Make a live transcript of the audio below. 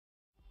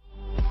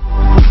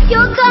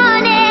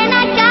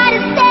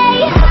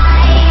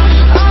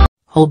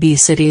HOLBY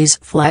City's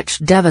Fletch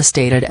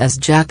devastated as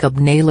Jac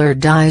Naylor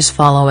dies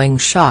following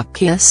shock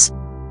kiss.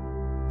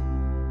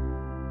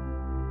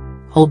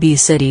 HOLBY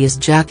City's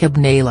Jac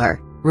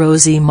Naylor,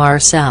 Rosie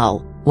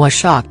Marcel, was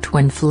shocked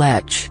when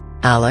Fletch,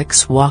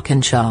 Alex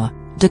Walkinshaw,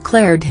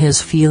 declared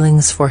his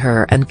feelings for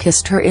her and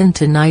kissed her in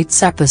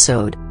tonight's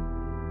episode.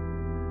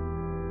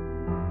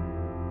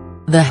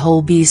 The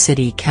HOLBY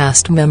City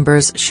cast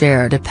members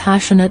shared a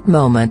passionate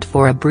moment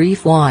for a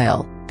brief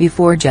while,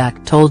 before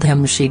Jac told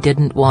him she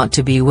didn't want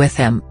to be with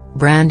him,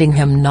 branding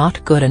him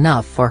not good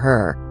enough for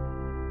her.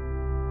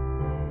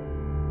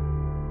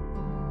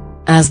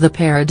 As the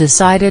pair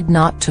decided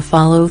not to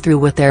follow through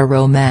with their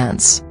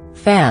romance,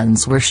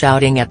 fans were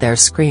shouting at their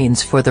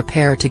screens for the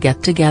pair to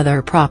get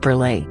together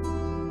properly.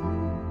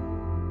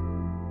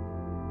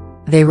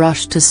 They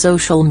rushed to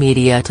social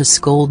media to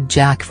scold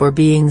Jac for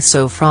being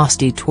so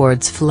frosty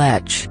towards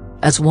Fletch,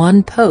 as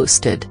one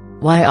posted,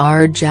 "Why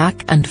are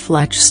Jac and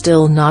Fletch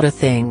still not a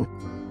thing?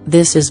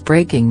 This is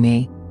breaking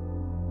me."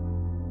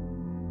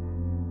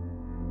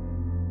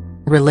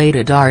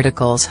 Related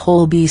articles: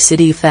 HOLBY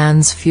City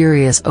fans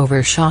furious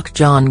over shock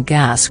John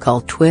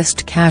Gaskell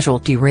twist,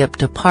 casualty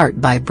ripped apart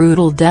by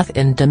brutal death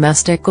in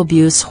domestic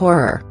abuse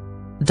horror.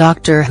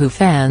 Doctor Who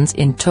fans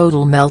in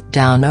total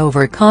meltdown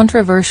over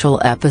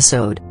controversial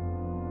episode.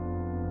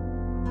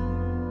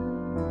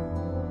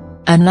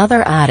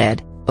 Another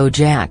added, "Oh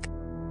Jac.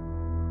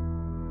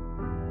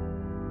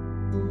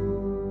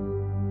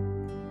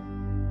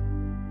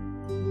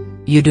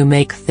 You do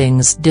make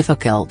things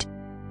difficult."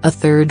 A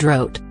third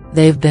wrote,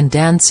 "They've been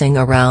dancing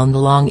around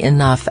long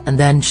enough," and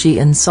then she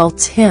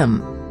insults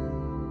him.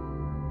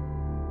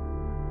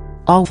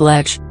 "Oh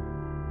Fletch.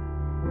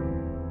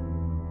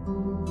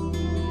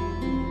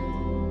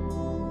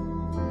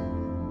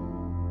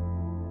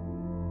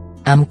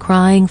 I'm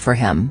crying for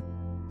him."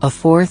 A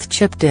fourth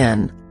chipped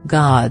in,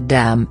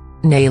 "Goddamn,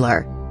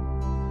 Naylor.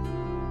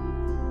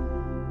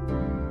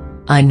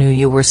 I knew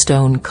you were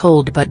stone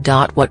cold, but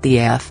what the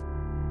F?"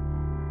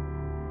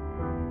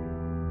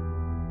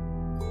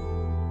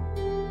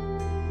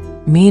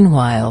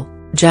 Meanwhile,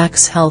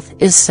 Jac's health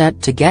is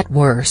set to get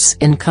worse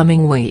in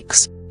coming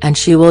weeks, and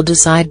she will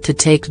decide to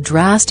take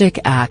drastic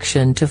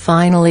action to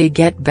finally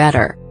get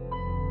better.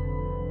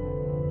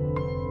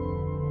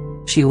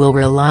 She will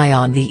rely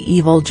on the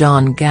evil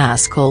John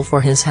Gaskell for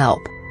his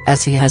help,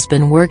 as he has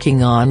been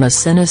working on a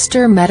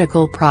sinister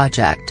medical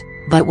project,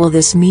 but will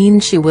this mean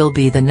she will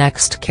be the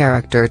next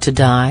character to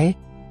die?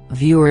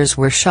 Viewers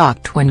were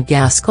shocked when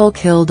Gaskell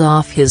killed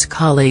off his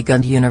colleague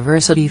and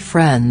university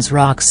friends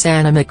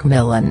Roxana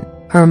Macmillan,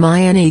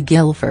 Hermione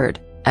Guilford,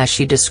 as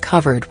she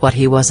discovered what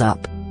he was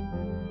up.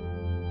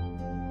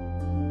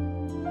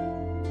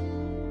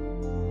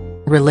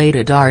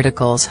 Related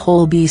articles: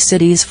 HOLBY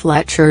City's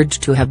Fletch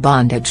urged to have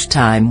bondage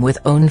time with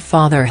own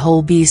father.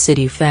 HOLBY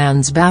City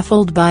fans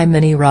baffled by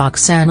mini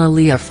Roxana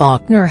Leah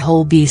Faulkner.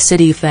 HOLBY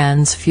City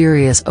fans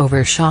furious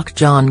over shock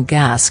John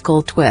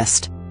Gaskell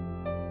twist.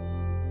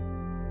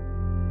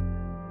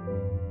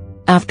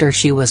 After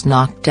she was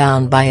knocked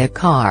down by a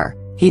car,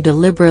 he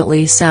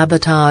deliberately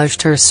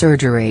sabotaged her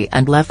surgery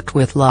and left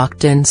with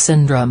locked-in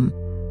syndrome.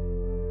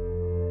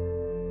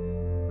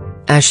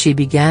 As she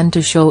began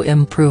to show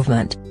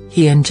improvement,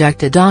 he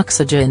injected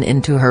oxygen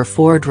into her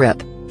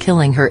foredrip,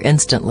 killing her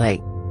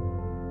instantly.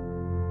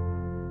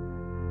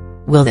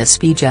 Will this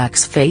be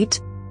Jac's fate?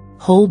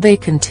 HOLBY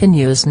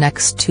continues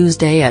next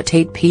Tuesday at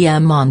 8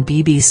 p.m. on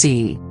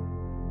BBC.